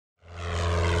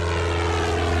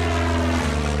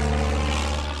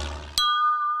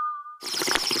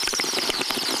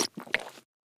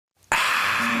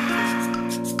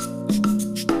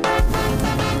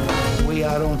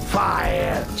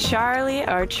fire. Charlie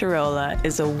Archirola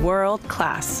is a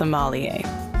world-class sommelier.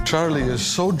 Charlie is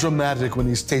so dramatic when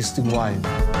he's tasting wine.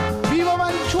 Viva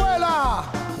Manchuela!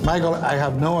 Michael, I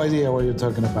have no idea what you're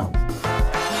talking about.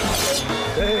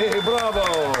 Hey,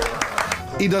 bravo!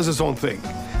 He does his own thing.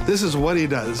 This is what he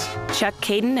does. Chuck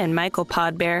Caden and Michael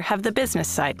Podbear have the business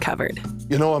side covered.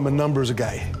 You know, I'm a numbers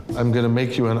guy. I'm gonna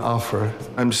make you an offer.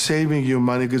 I'm saving you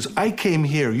money because I came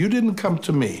here. You didn't come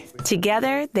to me.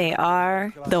 Together, they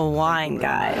are the Wine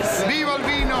Guys. Viva el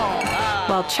vino!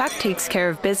 While Chuck takes care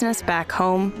of business back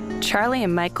home, Charlie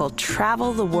and Michael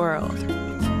travel the world,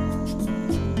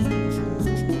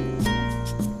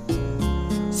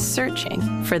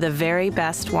 searching for the very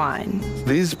best wine.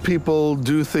 These people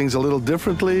do things a little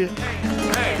differently.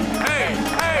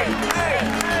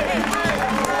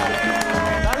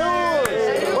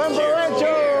 Buen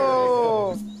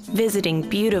provecho! Visiting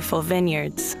beautiful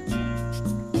vineyards,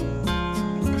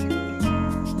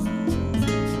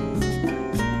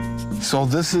 So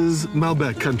this is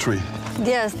Malbec country.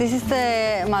 Yes, this is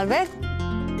the Malbec.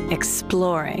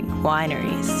 exploring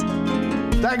wineries.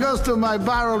 That goes to my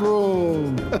barrel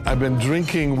room. I've been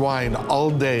drinking wine all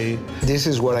day. This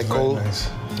is what I call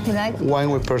You like? wine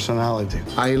with personality.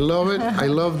 I love it. I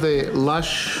love the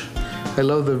lush. I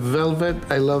love the velvet.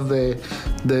 I love the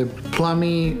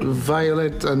plummy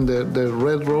violet and the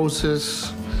red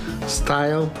roses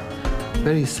style.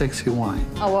 Very sexy wine.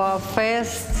 Our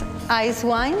first ice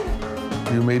wine.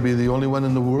 You may be the only one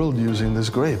in the world using this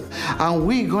grape. And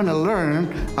we're gonna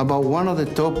learn about one of the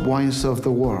top wines of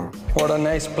the world. What a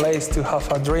nice place to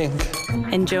have a drink.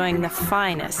 Enjoying the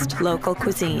finest local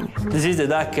cuisine. This is the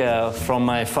duck from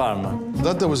my farm.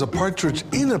 Thought there was a partridge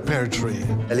in a pear tree.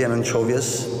 Italian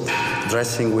anchovies,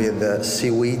 dressing with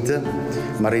seaweed,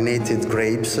 marinated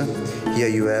grapes. Here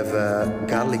you have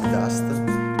garlic dust.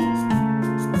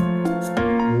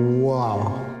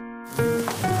 Wow.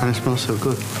 And it smells so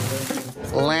good.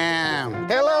 Lamb.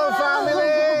 Hello,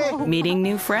 family! Meeting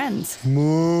new friends.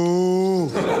 Moo.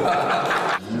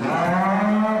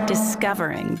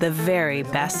 Discovering the very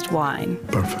best wine.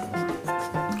 Perfect.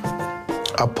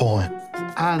 A point.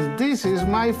 And this is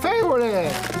my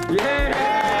favorite.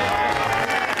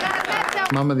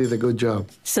 Mama did a good job.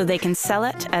 So they can sell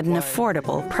it at an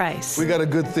affordable price. We got a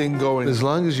good thing going. As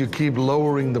long as you keep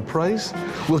lowering the price,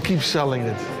 we'll keep selling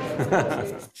it.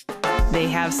 They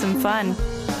have some fun.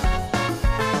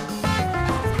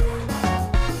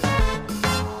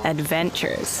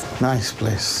 Adventures. Nice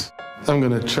place. I'm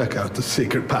gonna check out the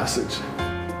secret passage.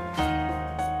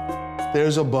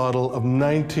 There's a bottle of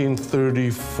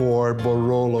 1934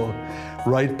 Barolo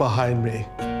right behind me.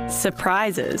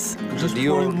 Surprises. Just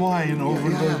pouring wine over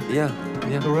the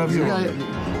ravioli.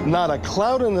 Not a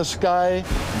cloud in the sky.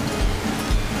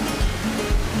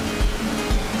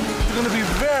 It's gonna be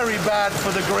very bad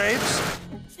for the grapes.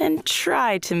 And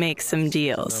try to make some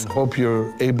deals. Hope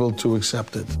you're able to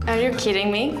accept it. Are you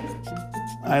kidding me?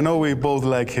 I know we both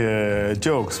like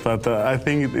jokes, but I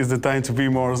think it's the time to be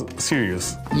more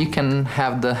serious. You can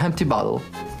have the empty bottle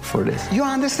for this. You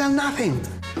understand nothing.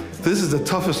 This is the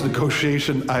toughest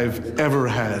negotiation I've ever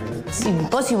had. It's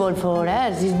impossible for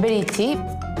us. It's very cheap.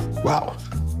 Wow.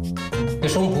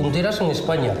 Son punteras en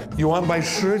España. You want my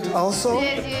shirt also?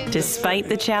 Despite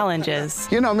the challenges.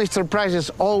 You know, Mr. Price is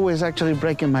always actually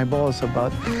breaking my balls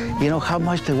about, how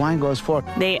much the wine goes for.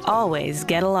 They always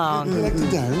get along.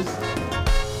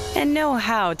 And know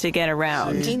how to get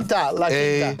around. Quinta, la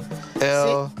quinta.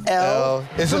 A-L-L.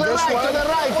 Is it this one? To the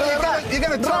right. You're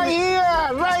gonna tell me.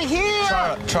 Right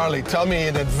here. Charlie, tell me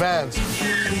in advance.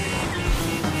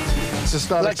 This is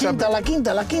not acceptable. La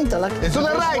quinta. To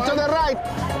the right.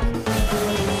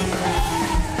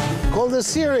 Call the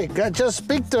Siri. Just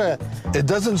speak to it. It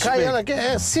doesn't speak.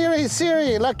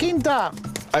 Siri, la quinta.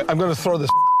 I'm gonna throw this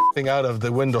thing out of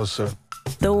the window soon.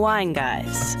 The Wine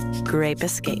Guys. Grape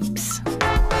Escapes.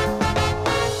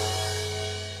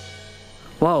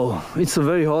 Wow, it's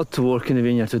very hot to work in the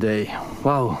vineyard today.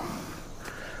 Wow.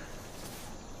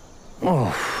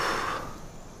 Oh.